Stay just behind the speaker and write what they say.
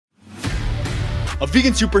A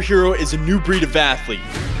vegan superhero is a new breed of athlete,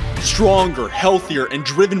 stronger, healthier, and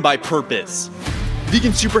driven by purpose.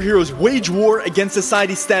 Vegan superheroes wage war against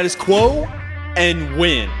society's status quo and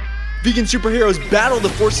win. Vegan superheroes battle the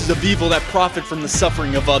forces of evil that profit from the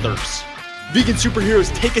suffering of others. Vegan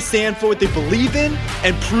superheroes take a stand for what they believe in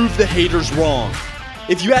and prove the haters wrong.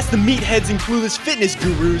 If you ask the meatheads and clueless fitness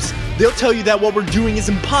gurus, they'll tell you that what we're doing is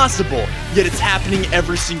impossible, yet it's happening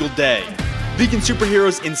every single day. Vegan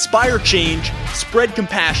superheroes inspire change, spread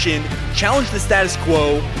compassion, challenge the status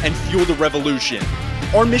quo, and fuel the revolution.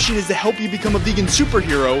 Our mission is to help you become a vegan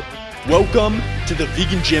superhero. Welcome to the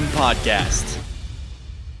Vegan Gym Podcast.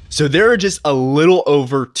 So there are just a little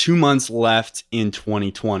over 2 months left in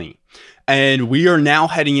 2020. And we are now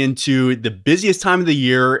heading into the busiest time of the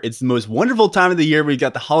year. It's the most wonderful time of the year. We've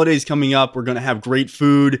got the holidays coming up. We're going to have great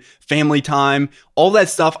food, family time, all that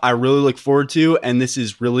stuff I really look forward to. And this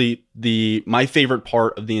is really my favorite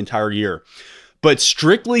part of the entire year. But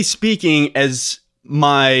strictly speaking, as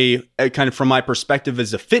my kind of from my perspective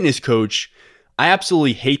as a fitness coach, I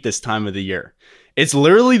absolutely hate this time of the year. It's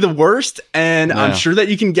literally the worst. And yeah. I'm sure that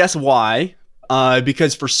you can guess why.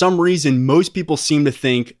 Because for some reason, most people seem to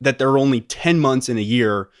think that there are only 10 months in a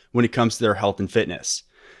year when it comes to their health and fitness.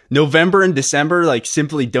 November and December,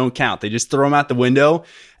 simply don't count. They just throw them out the window.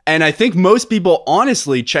 And I think most people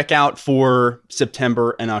honestly check out for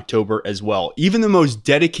September and October as well. Even the most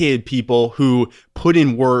dedicated people who put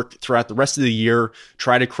in work throughout the rest of the year,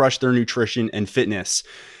 try to crush their nutrition and fitness.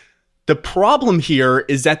 The problem here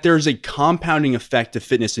is that there's a compounding effect to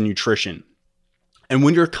fitness and nutrition. And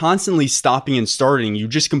when you're constantly stopping and starting, you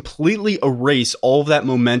just completely erase all of that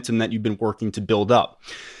momentum that you've been working to build up.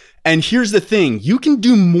 And here's the thing, you can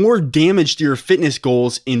do more damage to your fitness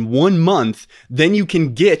goals in 1 month than you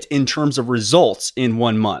can get in terms of results in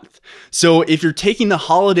 1 month. So if you're taking the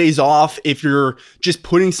holidays off, if you're just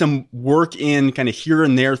putting some work in kind of here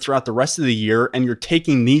and there throughout the rest of the year, and you're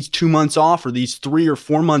taking these 2 months off or these 3 or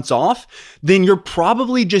 4 months off, then you're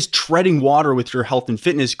probably just treading water with your health and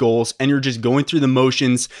fitness goals, and you're just going through the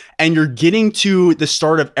motions, and you're getting to the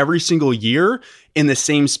start of every single year in the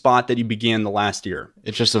same spot that you began the last year.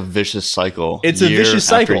 It's just a vicious cycle. It's a vicious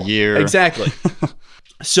cycle. After year. Exactly.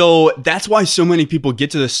 So that's why so many people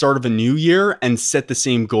get to the start of a new year and set the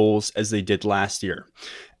same goals as they did last year.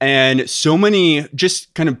 And so many,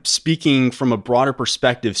 just kind of speaking from a broader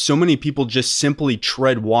perspective, so many people just simply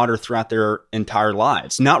tread water throughout their entire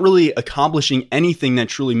lives, not really accomplishing anything that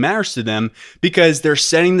truly matters to them because they're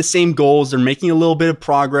setting the same goals, they're making a little bit of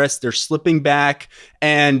progress, they're slipping back,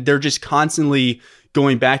 and they're just constantly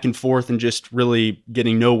going back and forth and just really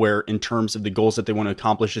getting nowhere in terms of the goals that they want to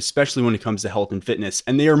accomplish, especially when it comes to health and fitness.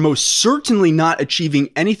 And they are most certainly not achieving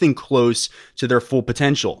anything close to their full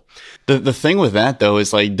potential. The thing with that, though,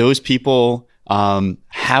 is those people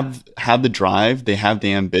have the drive, they have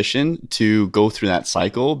the ambition to go through that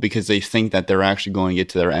cycle because they think that they're actually going to get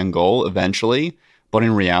to their end goal eventually. But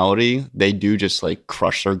in reality, they do just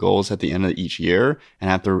crush their goals at the end of each year and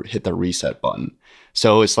have to hit the reset button.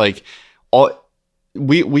 So it's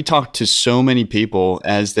we talk to so many people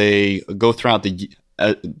as they go throughout the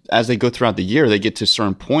year. They get to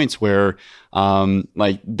certain points where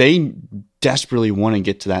they desperately want to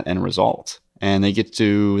get to that end result, and they get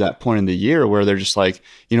to that point in the year where they're just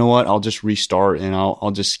you know what, I'll just restart and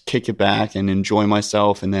I'll just kick it back and enjoy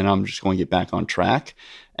myself, and then I'm just going to get back on track.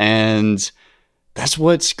 And that's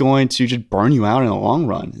what's going to just burn you out in the long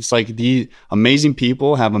run. It's the amazing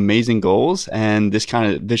people have amazing goals, and this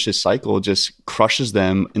kind of vicious cycle just crushes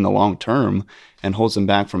them in the long term and holds them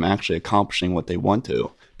back from actually accomplishing what they want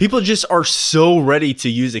to. People just are so ready to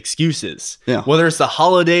use excuses. Yeah. Whether it's the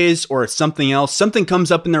holidays or it's something else, something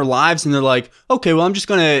comes up in their lives and they're like, okay, well, I'm just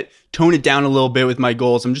going to tone it down a little bit with my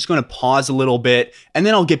goals. I'm just going to pause a little bit, and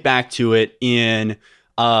then I'll get back to it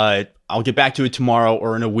I'll get back to it tomorrow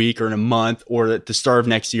or in a week or in a month or at the start of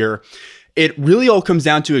next year. It really all comes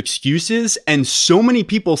down to excuses. And so many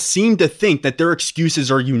people seem to think that their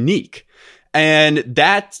excuses are unique and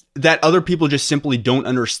that other people just simply don't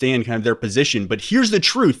understand kind of their position. But here's the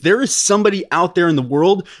truth. There is somebody out there in the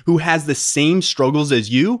world who has the same struggles as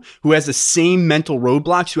you, who has the same mental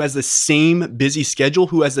roadblocks, who has the same busy schedule,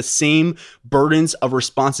 who has the same burdens of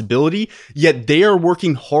responsibility, yet they are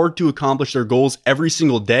working hard to accomplish their goals every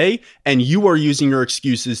single day, and you are using your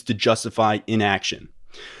excuses to justify inaction.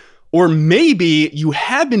 Or maybe you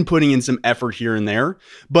have been putting in some effort here and there,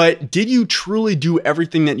 but did you truly do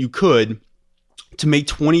everything that you could to make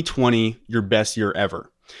 2020 your best year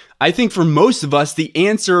ever? I think for most of us, the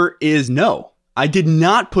answer is no. I did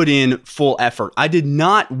not put in full effort. I did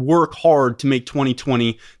not work hard to make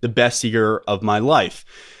 2020 the best year of my life.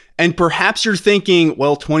 And perhaps you're thinking,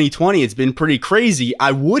 well, 2020, it's been pretty crazy.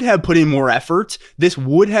 I would have put in more effort. This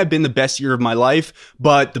would have been the best year of my life,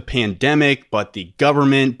 but the pandemic, but the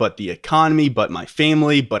government, but the economy, but my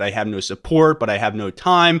family, but I have no support, but I have no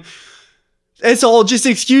time. It's all just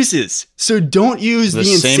excuses. So don't use the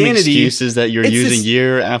insanity. Same excuses that you're using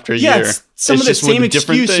year after year. It's some of the same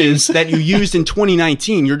excuses that you used in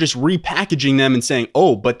 2019. You're just repackaging them and saying,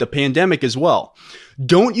 oh, but the pandemic as well.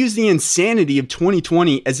 Don't use the insanity of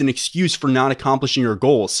 2020 as an excuse for not accomplishing your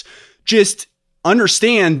goals. Just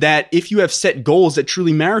understand that if you have set goals that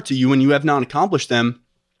truly matter to you and you have not accomplished them,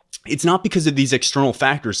 it's not because of these external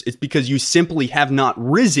factors. It's because you simply have not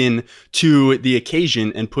risen to the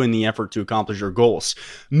occasion and put in the effort to accomplish your goals.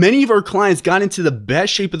 Many of our clients got into the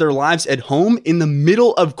best shape of their lives at home in the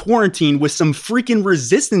middle of quarantine with some freaking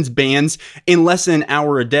resistance bands in less than an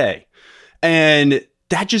hour a day. And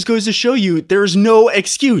that just goes to show you there's no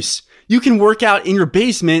excuse. You can work out in your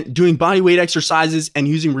basement doing bodyweight exercises and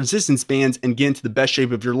using resistance bands and get into the best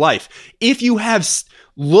shape of your life. If you have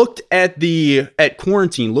looked at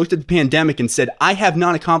quarantine, looked at the pandemic and said, I have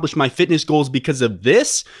not accomplished my fitness goals because of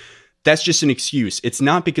this, that's just an excuse. It's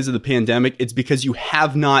not because of the pandemic. It's because you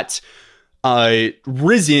have not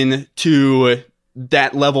risen to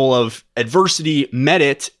that level of adversity, met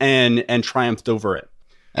it, and triumphed over it.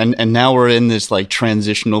 And now we're in this like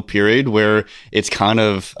transitional period where it's kind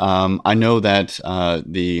of, I know that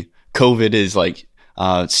the COVID is like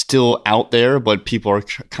still out there, but people are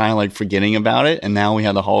kind of like forgetting about it. And now we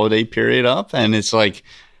have the holiday period up, and it's like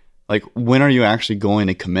when are you actually going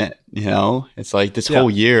to commit? You know, it's like this whole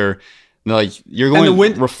year, like you're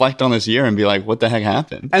going to reflect on this year and be like, what the heck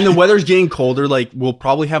happened? And the weather's getting colder. Like we'll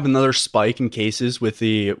probably have another spike in cases with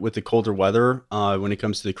the colder weather when it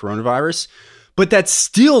comes to the coronavirus. But that's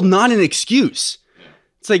still not an excuse.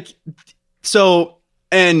 It's like, so,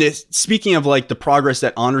 and speaking of like the progress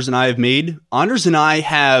that Anders and I have made, Anders and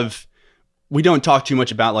I we don't talk too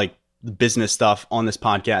much about like the business stuff on this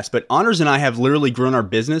podcast, but Anders and I have literally grown our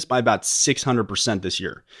business by about 600% this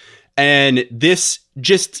year. And this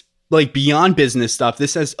just like beyond business stuff,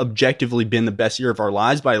 this has objectively been the best year of our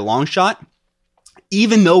lives by a long shot,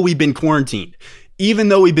 even though we've been quarantined. Even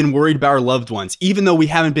though we've been worried about our loved ones, even though we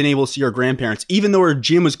haven't been able to see our grandparents, even though our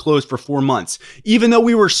gym was closed for 4 months, even though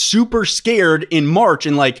we were super scared in March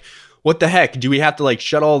and like, what the heck? Do we have to like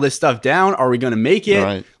shut all this stuff down? Are we going to make it?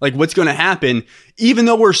 Right. Like what's going to happen? Even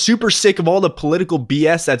though we're super sick of all the political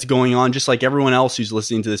BS that's going on, just like everyone else who's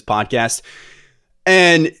listening to this podcast.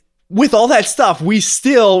 And with all that stuff, we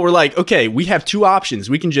still were like, okay, we have two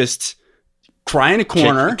options. We can just cry in a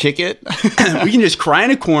corner, kick it. We can just cry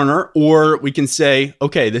in a corner, or we can say,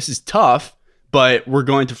 okay, this is tough, but we're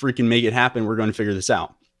going to freaking make it happen. We're going to figure this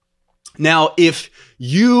out. Now,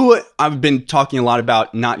 I've been talking a lot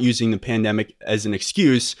about not using the pandemic as an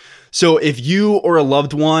excuse. So if you or a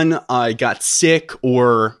loved one got sick,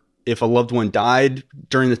 or if a loved one died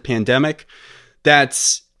during this pandemic,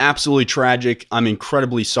 that's absolutely tragic. I'm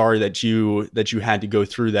incredibly sorry that you had to go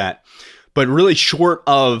through that. But really, short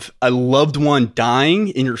of a loved one dying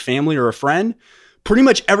in your family or a friend, pretty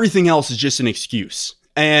much everything else is just an excuse.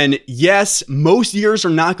 And yes, most years are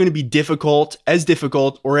not going to be difficult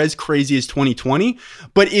or as crazy as 2020.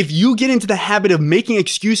 But if you get into the habit of making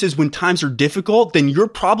excuses when times are difficult, then you're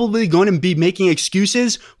probably going to be making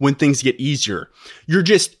excuses when things get easier. You're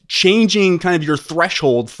just changing kind of your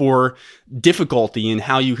threshold for difficulty and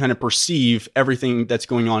how you kind of perceive everything that's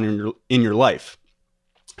going on in your life.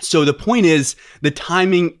 So the point is, the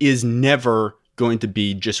timing is never going to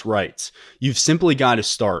be just right. You've simply got to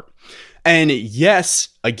start. And yes,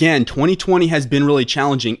 again, 2020 has been really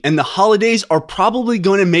challenging, and the holidays are probably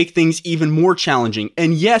going to make things even more challenging.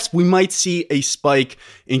 And yes, we might see a spike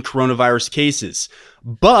in coronavirus cases,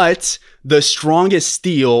 but the strongest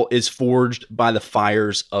steel is forged by the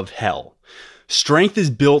fires of hell. Strength is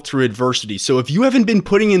built through adversity. So if you haven't been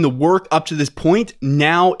putting in the work up to this point,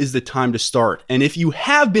 now is the time to start. And if you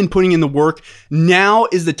have been putting in the work, now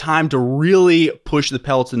is the time to really push the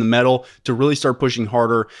pedal to the metal, to really start pushing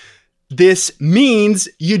harder. This means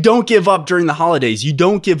you don't give up during the holidays. You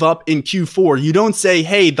don't give up in Q4. You don't say,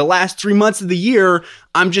 hey, the last 3 months of the year,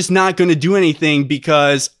 I'm just not going to do anything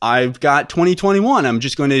because I've got 2021. I'm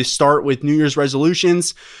just going to start with New Year's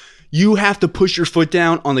resolutions. You have to push your foot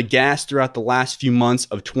down on the gas throughout the last few months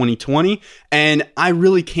of 2020. And I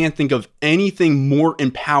really can't think of anything more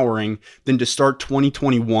empowering than to start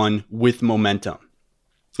 2021 with momentum.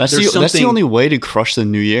 That's the only way to crush the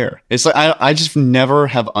new year. It's like I just never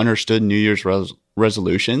have understood New Year's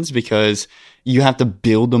resolutions, because you have to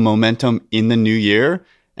build the momentum in the new year.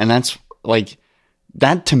 And that's like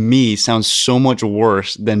that to me sounds so much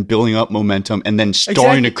worse than building up momentum and then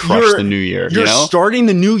starting to crush the new year. You're starting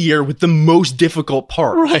the new year with the most difficult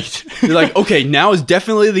part. Right. You're like, okay, now is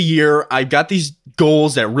definitely the year. I've got these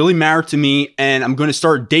goals that really matter to me, and I'm going to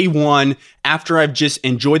start day one after I've just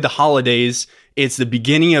enjoyed the holidays. It's the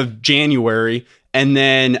beginning of January, and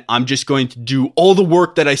then I'm just going to do all the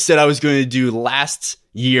work that I said I was going to do last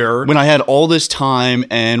year when I had all this time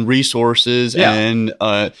and resources, and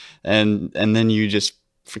then you just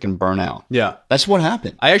freaking burn out. Yeah, that's what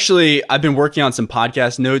happened. I've been working on some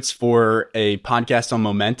podcast notes for a podcast on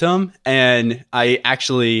momentum, and I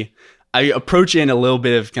approach it in a little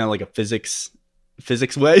bit of kind of like a physics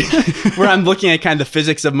way where I'm looking at kind of the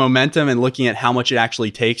physics of momentum and looking at how much it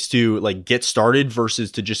actually takes to like get started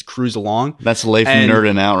versus to just cruise along. That's Leif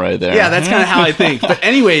nerding out right there. Yeah, that's kind of how I think. But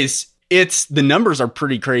anyways, the numbers are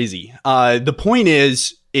pretty crazy. The point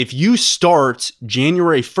is, if you start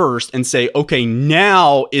January 1st and say, okay,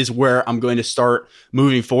 now is where I'm going to start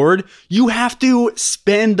moving forward, you have to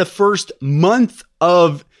spend the first month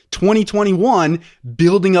of 2021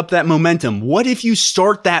 building up that momentum. What if you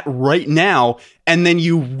start that right now and then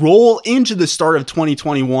you roll into the start of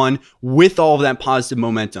 2021 with all of that positive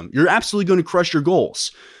momentum? You're absolutely going to crush your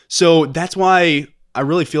goals. So that's why I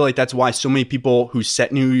really feel like that's why so many people who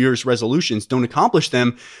set New Year's resolutions don't accomplish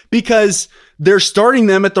them, because they're starting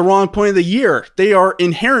them at the wrong point of the year. They are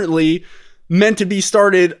inherently meant to be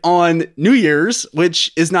started on New Year's,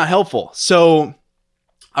 which is not helpful. So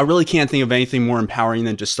I really can't think of anything more empowering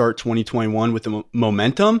than to start 2021 with the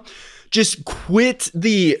momentum. Just quit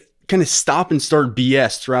the kind of stop and start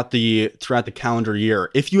BS throughout the calendar year.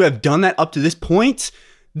 If you have done that up to this point,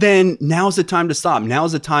 then now's the time to stop.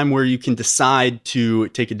 Now's the time where you can decide to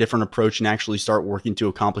take a different approach and actually start working to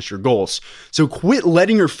accomplish your goals. So quit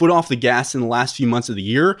letting your foot off the gas in the last few months of the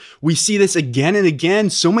year. We see this again and again.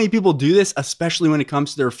 So many people do this, especially when it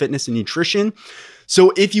comes to their fitness and nutrition.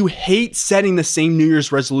 So if you hate setting the same New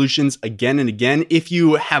Year's resolutions again and again, if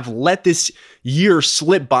you have let this year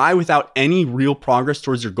slip by without any real progress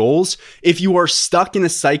towards your goals, if you are stuck in a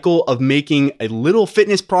cycle of making a little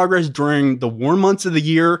fitness progress during the warm months of the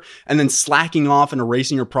year and then slacking off and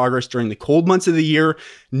erasing your progress during the cold months of the year,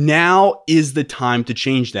 now is the time to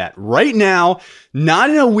change that. Right now, not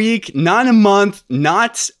in a week, not in a month,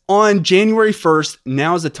 not on January 1st,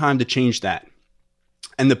 now is the time to change that.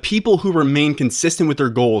 And the people who remain consistent with their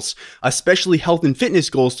goals, especially health and fitness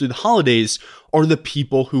goals through the holidays, are the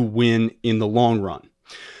people who win in the long run.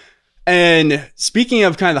 And speaking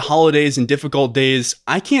of kind of the holidays and difficult days,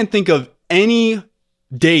 I can't think of any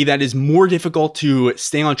day that is more difficult to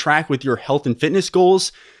stay on track with your health and fitness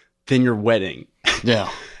goals than your wedding. Yeah.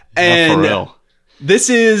 And for real.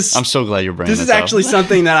 I'm so glad you're bringing this. This is actually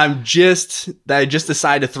something that I just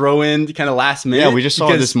decided to throw in kind of last minute. Yeah, we just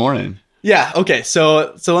saw it this morning. Yeah. Okay.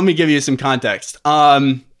 So let me give you some context.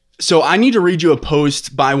 So I need to read you a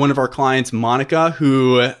post by one of our clients, Monica,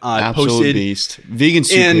 who posted beast, vegan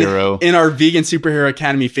superhero in our Vegan Superhero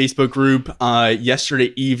Academy Facebook group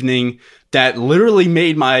yesterday evening. That literally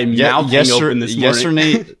made my mouth hang open this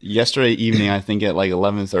morning. Yesterday evening, I think at like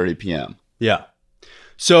 11:30 p.m. Yeah.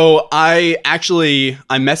 So I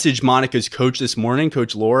messaged Monica's coach this morning,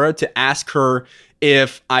 Coach Laura, to ask her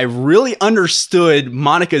if I really understood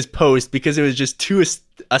Monica's post because it was just too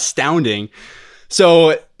astounding.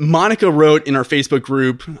 So Monica wrote in our Facebook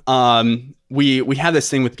group, we have this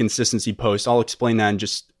thing with consistency posts. I'll explain that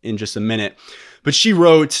in just a minute. But she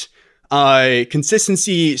wrote,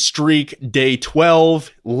 consistency streak day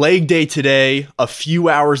 12, leg day today, a few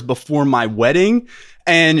hours before my wedding.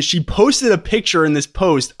 And she posted a picture in this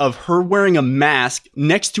post of her wearing a mask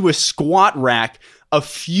next to a squat rack a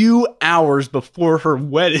few hours before her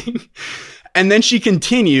wedding. And then she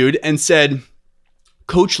continued and said,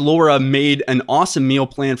 Coach Laura made an awesome meal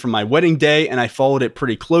plan for my wedding day, and I followed it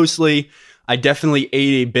pretty closely. I definitely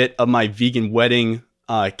ate a bit of my vegan wedding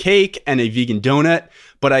cake and a vegan donut,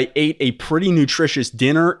 but I ate a pretty nutritious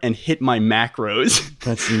dinner and hit my macros.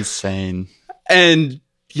 That's insane. And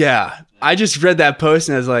yeah, I just read that post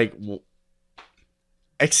and I was like, well,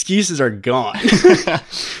 excuses are gone.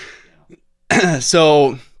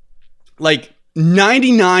 So like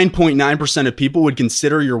 99.9% of people would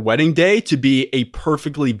consider your wedding day to be a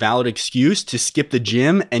perfectly valid excuse to skip the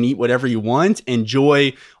gym and eat whatever you want.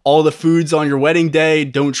 Enjoy all the foods on your wedding day.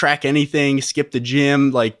 Don't track anything. Skip the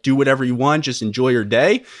gym. Like, do whatever you want. Just enjoy your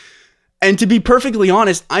day. And to be perfectly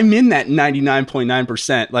honest, I'm in that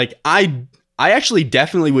 99.9%. Like, I actually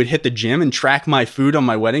definitely would hit the gym and track my food on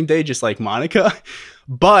my wedding day, just like Monica.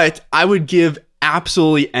 But I would give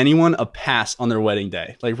absolutely anyone a pass on their wedding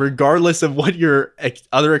day. Like, regardless of what your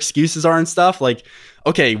other excuses are and stuff, like,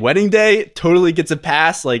 okay, wedding day totally gets a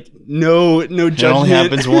pass. Like, no judgment. It only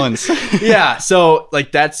happens once. Yeah. So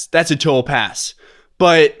like, that's a total pass.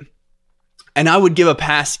 And I would give a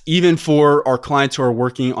pass even for our clients who are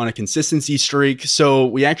working on a consistency streak. So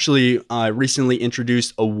we actually recently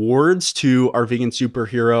introduced awards to our Vegan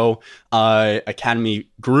Superhero Academy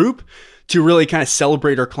group to really kind of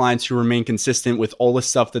celebrate our clients who remain consistent with all the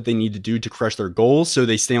stuff that they need to do to crush their goals. So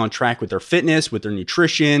they stay on track with their fitness, with their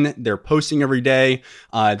nutrition, they're posting every day,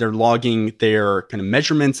 they're logging their kind of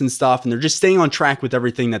measurements and stuff, and they're just staying on track with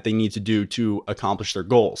everything that they need to do to accomplish their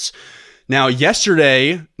goals. Now,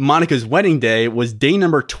 yesterday, Monica's wedding day was day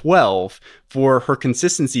number 12 for her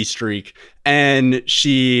consistency streak. And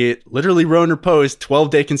she literally wrote in her post,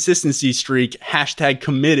 12-day consistency streak,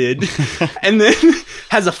 #committed, and then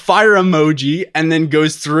has a fire emoji and then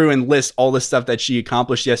goes through and lists all the stuff that she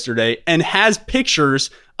accomplished yesterday and has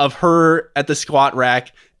pictures of her at the squat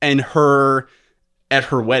rack and her at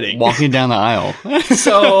her wedding. Walking down the aisle.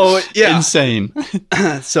 So, yeah. Insane.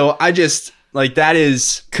 So I just... like, that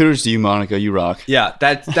is... kudos to you, Monica. You rock. Yeah,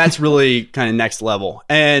 that's really kind of next level.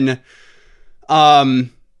 And,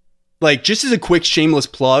 like, just as a quick shameless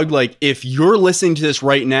plug, like, if you're listening to this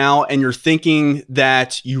right now and you're thinking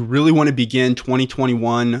that you really want to begin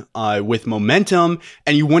 2021 with momentum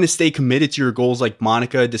and you want to stay committed to your goals like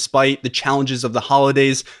Monica, despite the challenges of the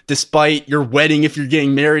holidays, despite your wedding if you're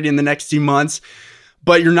getting married in the next 2 months,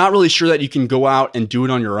 but you're not really sure that you can go out and do it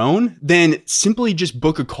on your own, then simply just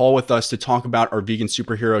book a call with us to talk about our Vegan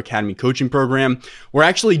Superhero Academy coaching program. We're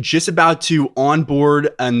actually just about to onboard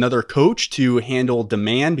another coach to handle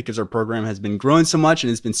demand because our program has been growing so much and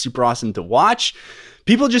it's been super awesome to watch.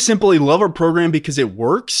 People just simply love our program because it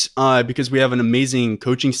works, because we have an amazing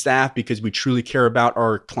coaching staff, because we truly care about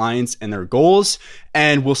our clients and their goals,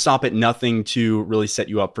 and we'll stop at nothing to really set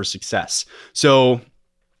you up for success. So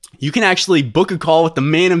you can actually book a call with the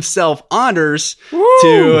man himself, Anders,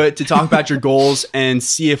 to talk about your goals and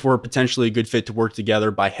see if we're potentially a good fit to work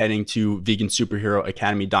together by heading to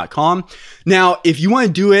vegansuperheroacademy.com. Now, if you want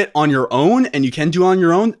to do it on your own, and you can do it on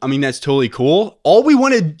your own, I mean, that's totally cool. All we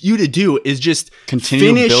wanted you to do is just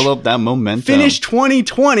continue to build up that momentum. Finish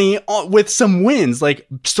 2020 with some wins. Like,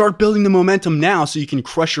 start building the momentum now so you can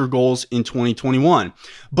crush your goals in 2021.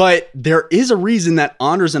 But there is a reason that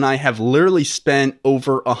Anders and I have literally spent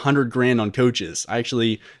over $100,000 on coaches. I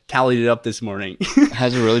actually tallied it up this morning.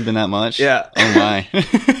 Has it really been that much? Yeah. Oh my.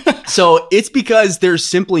 So it's because there's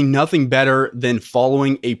simply nothing better than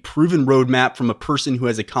following a proven roadmap from a person who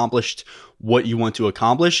has accomplished what you want to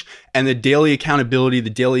accomplish. And the daily accountability, the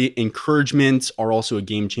daily encouragements are also a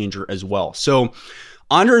game changer as well. So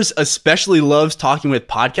Anders especially loves talking with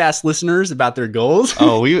podcast listeners about their goals.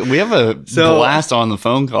 Oh, we have a blast on the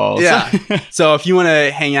phone calls. Yeah. So if you want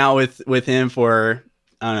to hang out with him for,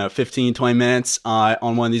 I don't know, 15, 20 minutes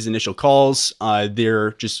on one of these initial calls,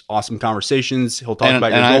 they're just awesome conversations. He'll talk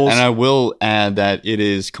about your goals. And I will add that it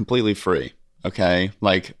is completely free. Okay.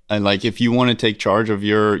 Like if you want to take charge of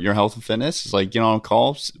your health and fitness, it's like, get on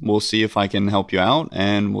calls. We'll see if I can help you out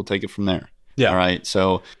and we'll take it from there. Yeah. All right.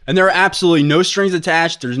 So, and there are absolutely no strings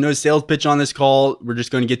attached. There's no sales pitch on this call. We're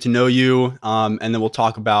just going to get to know you. And then we'll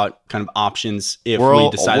talk about kind of options if we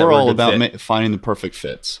decide that we're all about finding the perfect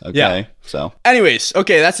fits. Okay. Yeah. So anyways,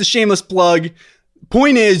 okay. That's a shameless plug.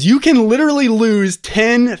 Point is, you can literally lose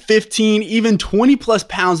 10, 15, even 20 plus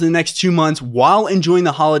pounds in the next 2 months while enjoying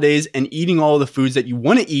the holidays and eating all the foods that you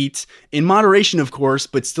want to eat in moderation, of course,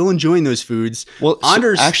 but still enjoying those foods. Well,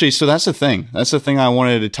 so that's the thing. That's the thing I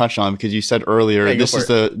wanted to touch on because you said earlier, this is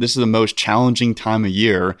the most challenging time of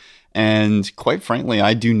year. And quite frankly,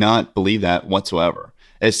 I do not believe that whatsoever.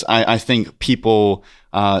 I think people,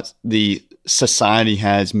 the society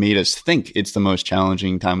has made us think it's the most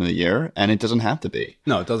challenging time of the year, and it doesn't have to be.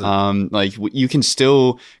 No, it doesn't. Like you can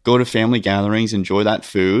still go to family gatherings, enjoy that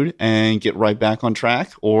food, and get right back on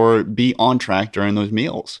track, or be on track during those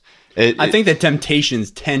meals. I think the temptations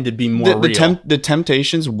tend to be more real. The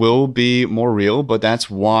temptations will be more real, but that's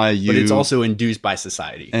why But it's also induced by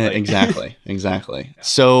society. Exactly. Yeah.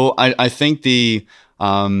 So I think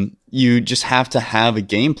you just have to have a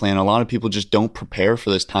game plan. A lot of people just don't prepare for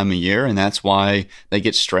this time of year, and that's why they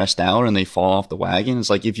get stressed out and they fall off the wagon. It's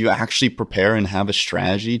like if you actually prepare and have a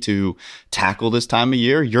strategy to tackle this time of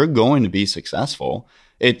year, you're going to be successful.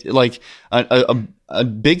 It like a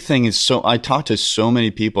big thing is, so I talk to so many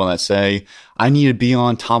people that say, I need to be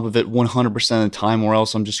on top of it 100% of the time or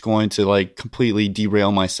else I'm just going to like completely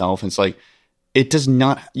derail myself. And it's like, it does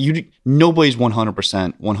not, nobody's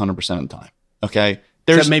 100% of the time. Okay.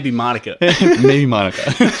 Except maybe Monica. Maybe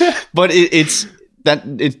Monica. But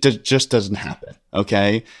it just doesn't happen.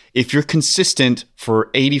 Okay. If you're consistent for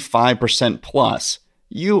 85% plus,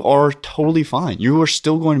 you are totally fine. You are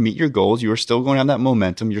still going to meet your goals. You are still going to have that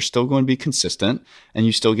momentum. You're still going to be consistent, and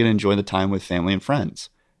you still get to enjoy the time with family and friends.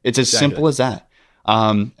 It's as simple as that.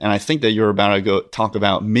 And I think that you're about to go talk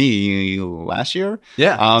about me last year.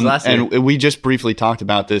 Yeah. Last year. And we just briefly talked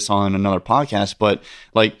about this on another podcast, but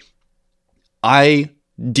like I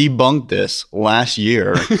debunked this last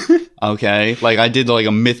year. Okay. Like I did like a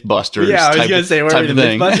Mythbusters. Yeah, I was going to say, where are the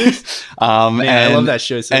Mythbusters? Man, I love that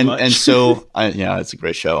show so much. And so, yeah, it's a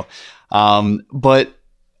great show. But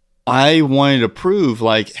I wanted to prove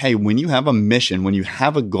like, hey, when you have a mission, when you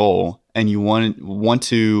have a goal and you want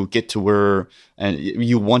to get to where and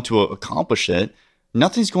you want to accomplish it,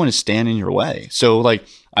 nothing's going to stand in your way. So like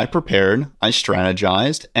I prepared, I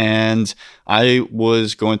strategized, and I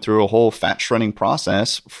was going through a whole fat shredding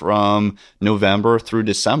process from November through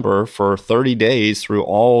December for 30 days through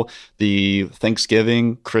all the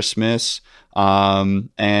Thanksgiving, Christmas,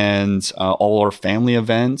 and all our family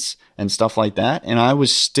events and stuff like that. And I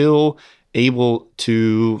was still able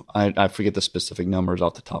to, I forget the specific numbers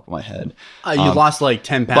off the top of my head. You lost like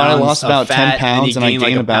 10 pounds. But I lost about 10 pounds and I gained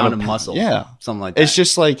like about a pound of muscle. Yeah. Something like that. It's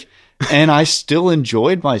just like, and I still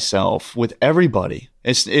enjoyed myself with everybody.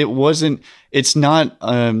 It's not,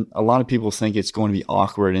 a lot of people think it's going to be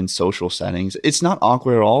awkward in social settings. It's not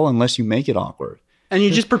awkward at all unless you make it awkward. And you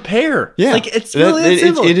just prepare. Yeah. Like it's really that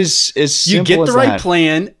simple. It is as simple you get the as right that.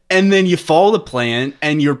 plan and then you follow the plan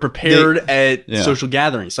and you're prepared at social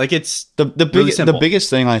gatherings. Like it's the biggest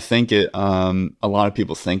thing I think a lot of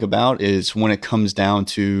people think about is when it comes down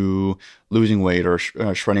to losing weight or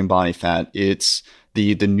shredding body fat, it's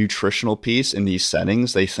the nutritional piece in these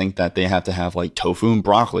settings. They think that they have to have like tofu and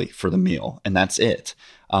broccoli for the meal, and that's it.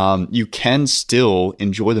 You can still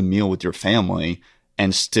enjoy the meal with your family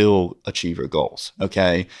and still achieve your goals.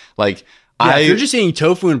 Okay. Like if you're just eating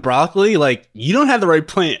tofu and broccoli, like you don't have the right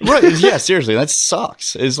plan. Right. Yeah, seriously. That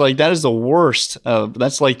sucks. It's like, that is the worst.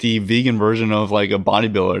 That's like the vegan version of like a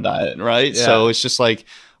bodybuilder diet. Right. Yeah. So it's just like,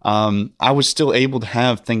 I was still able to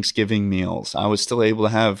have Thanksgiving meals. I was still able to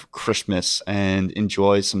have Christmas and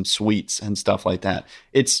enjoy some sweets and stuff like that.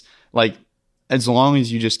 It's like, as long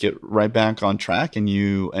as you just get right back on track and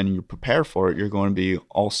you prepare for it, you're going to be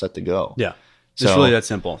all set to go. Yeah. It's really that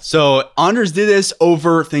simple. So Anders did this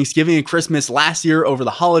over Thanksgiving and Christmas last year over the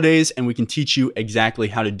holidays, and we can teach you exactly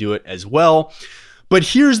how to do it as well. But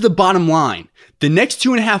here's the bottom line. The next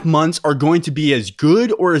 2.5 months are going to be as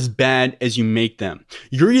good or as bad as you make them.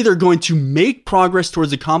 You're either going to make progress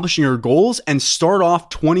towards accomplishing your goals and start off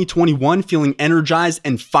 2021 feeling energized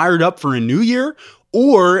and fired up for a new year,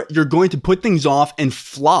 or you're going to put things off and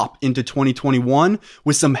flop into 2021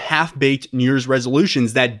 with some half-baked New Year's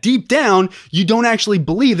resolutions that deep down, you don't actually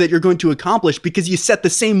believe that you're going to accomplish because you set the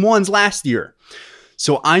same ones last year.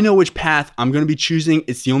 So I know which path I'm going to be choosing.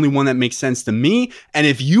 It's the only one that makes sense to me. And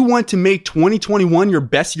if you want to make 2021 your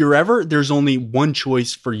best year ever, there's only one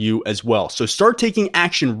choice for you as well. So start taking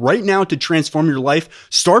action right now to transform your life.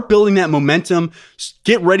 Start building that momentum.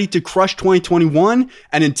 Get ready to crush 2021.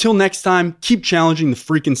 And until next time, keep challenging the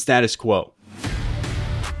freaking status quo.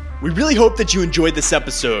 We really hope that you enjoyed this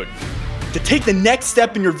episode. To take the next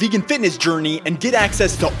step in your vegan fitness journey and get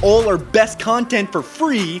access to all our best content for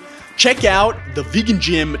free, check out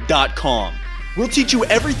thevegangym.com. We'll teach you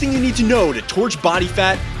everything you need to know to torch body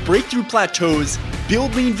fat, break through plateaus,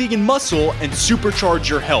 build lean vegan muscle, and supercharge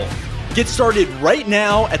your health. Get started right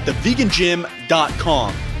now at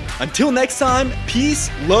thevegangym.com. Until next time, peace,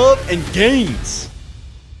 love, and gains.